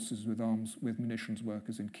join forces with munitions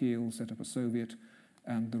workers in Kiel, set up a Soviet,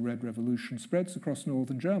 and the Red Revolution spreads across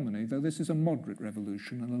northern Germany, though this is a moderate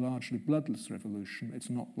revolution and a largely bloodless revolution. It's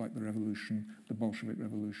not like the Bolshevik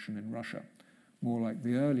Revolution in Russia, more like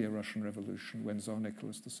the earlier Russian Revolution when Tsar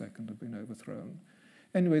Nicholas II had been overthrown.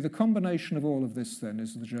 Anyway, the combination of all of this then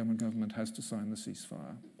is that the German government has to sign the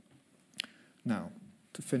ceasefire. Now,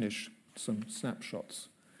 to finish, some snapshots.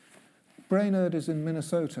 Brainerd is in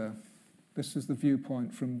Minnesota. This is the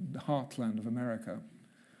viewpoint from the heartland of America.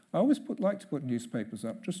 I always like to put newspapers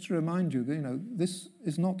up just to remind you that, this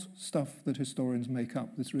is not stuff that historians make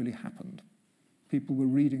up. This really happened. People were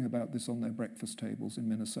reading about this on their breakfast tables in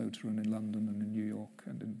Minnesota and in London and in New York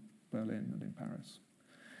and in Berlin and in Paris.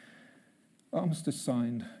 Armistice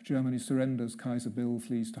signed. Germany surrenders. Kaiser Bill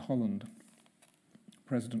flees to Holland.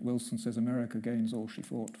 President Wilson says America gains all she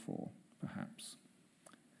fought for, perhaps.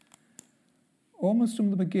 Almost from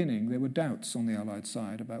the beginning, there were doubts on the Allied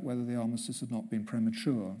side about whether the armistice had not been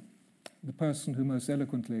premature. The person who most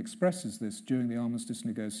eloquently expresses this during the armistice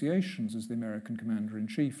negotiations is the American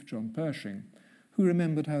Commander-in-Chief, John Pershing, who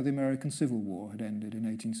remembered how the American Civil War had ended in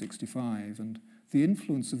 1865, and the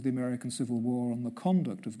influence of the American Civil War on the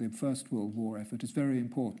conduct of the First World War effort is very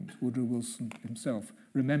important. Woodrow Wilson himself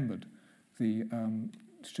remembered the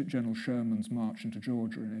General Sherman's march into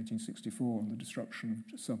Georgia in 1864 and the destruction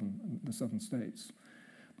of the southern states.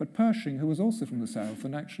 But Pershing, who was also from the South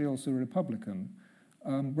and actually also a Republican,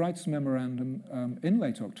 writes a memorandum in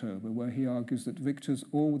late October where he argues that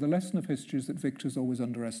the lesson of history is that victors always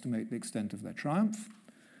underestimate the extent of their triumph.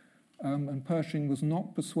 And Pershing was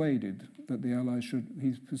not persuaded that the Allies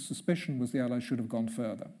his suspicion was the Allies should have gone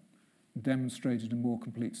further, demonstrated a more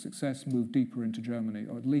complete success, moved deeper into Germany,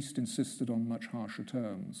 or at least insisted on much harsher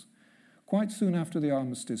terms. Quite soon after the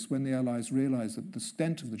armistice, when the Allies realized that the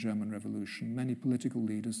extent of the German Revolution, many political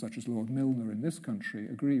leaders, such as Lord Milner in this country,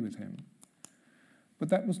 agree with him. But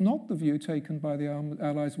that was not the view taken by the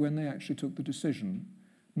Allies when they actually took the decision.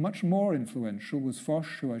 Much more influential was Foch,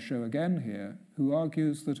 who I show again here, who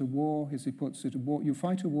argues that a war, as he puts it, you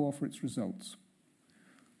fight a war for its results.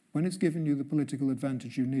 When it's given you the political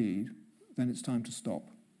advantage you need, then it's time to stop.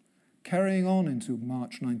 Carrying on into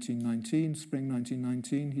March 1919, spring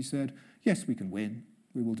 1919, he said, yes, we can win.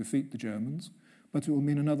 We will defeat the Germans, but it will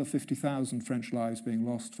mean another 50,000 French lives being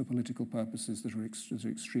lost for political purposes that are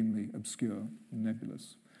extremely obscure and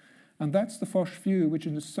nebulous. And that's the Foch view, which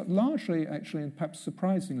is largely, actually, and perhaps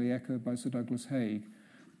surprisingly echoed by Sir Douglas Haig,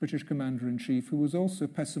 British Commander-in-Chief, who was also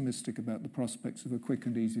pessimistic about the prospects of a quick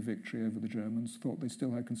and easy victory over the Germans, thought they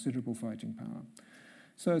still had considerable fighting power.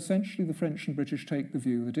 So essentially the French and British take the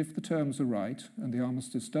view that if the terms are right, and the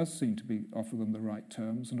armistice does seem to offer them the right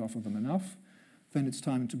terms and offer them enough, then it's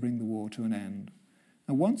time to bring the war to an end.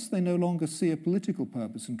 And once they no longer see a political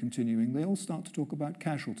purpose in continuing, they all start to talk about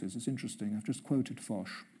casualties. It's interesting. I've just quoted Foch.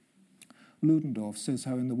 Ludendorff says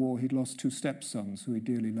how in the war he'd lost 2 stepsons who he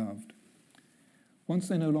dearly loved. Once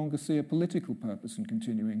they no longer see a political purpose in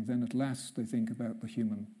continuing, then at last they think about the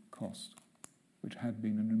human cost, which had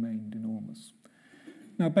been and remained enormous.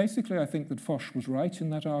 Now, basically, I think that Foch was right in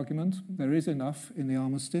that argument. There is enough in the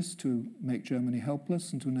armistice to make Germany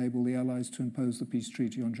helpless and to enable the Allies to impose the peace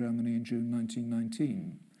treaty on Germany in June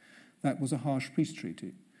 1919. That was a harsh peace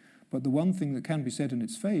treaty. But the one thing that can be said in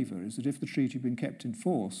its favour is that if the treaty had been kept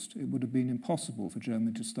enforced, it would have been impossible for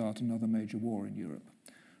Germany to start another major war in Europe.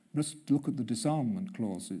 Just look at the disarmament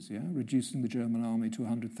clauses, reducing the German army to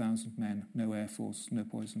 100,000 men, no air force, no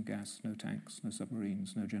poison gas, no tanks, no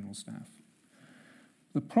submarines, no general staff.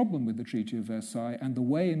 The problem with the Treaty of Versailles and the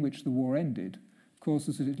way in which the war ended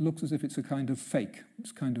causes that it looks as if it's a kind of fake,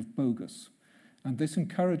 it's kind of bogus. And this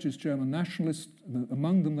encourages German nationalists,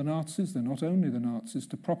 among them the Nazis, they're not only the Nazis,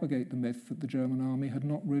 to propagate the myth that the German army had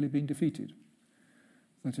not really been defeated.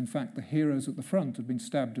 That in fact the heroes at the front had been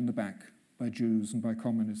stabbed in the back by Jews and by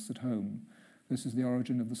communists at home. This is the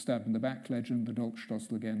origin of the stab in the back legend, the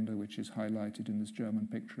Dolchstoßlegende, which is highlighted in this German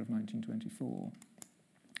picture of 1924.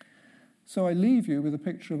 So I leave you with a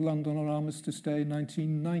picture of London on Armistice Day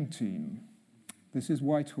 1919. This is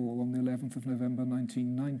Whitehall on the 11th of November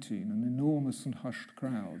 1919, an enormous and hushed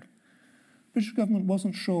crowd. The British government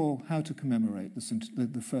wasn't sure how to commemorate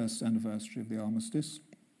the first anniversary of the armistice,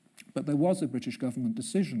 but there was a British government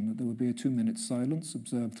decision that there would be a 2-minute silence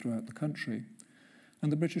observed throughout the country.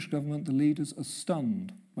 And the British government, the leaders, are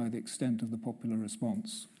stunned by the extent of the popular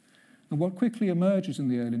response. And what quickly emerges in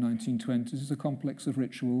the early 1920s is a complex of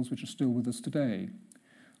rituals which are still with us today.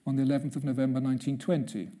 On the 11th of November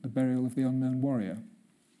 1920, the burial of the unknown warrior,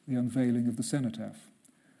 the unveiling of the cenotaph.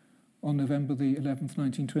 On November the 11th,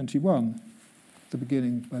 1921, the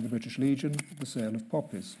beginning by the British Legion of the sale of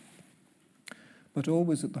poppies. But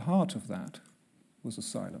always at the heart of that was a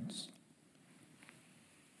silence.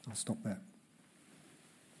 I'll stop there.